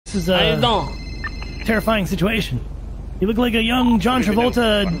This is a terrifying situation. You look like a young John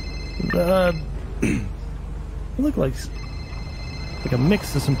Travolta. You look like a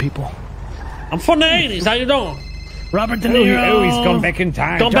mix of some people. I'm from the 80s. How you doing? Robert De Niro. Oh, he's gone back in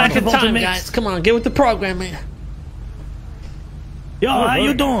time. Go back in time, guys. Come on, get with the program, man. Yo, how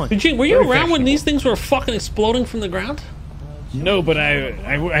you doing? Eugene, were you around when these things were fucking exploding from the ground? No, but I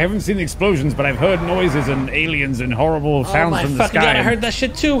haven't seen the explosions, but I've heard noises and aliens and horrible sounds from the sky. God, I heard that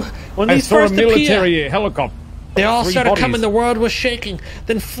shit too. When I these saw first a military appeared, helicopter. they all 3 started bodies. coming. The world was shaking.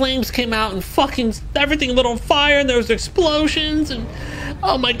 Then flames came out and fucking everything lit on fire. And there was explosions and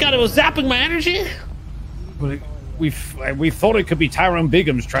oh my god, it was zapping my energy. Well, we thought it could be Tyrone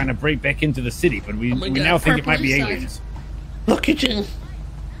Bigham's trying to break back into the city, but we now think it might be aliens. Look, Eugene.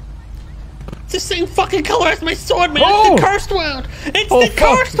 It's the same fucking color as my sword, man. Oh! It's the cursed world. It's the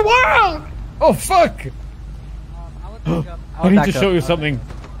cursed world. Oh fuck! I need to show you something.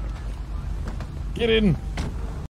 Get in.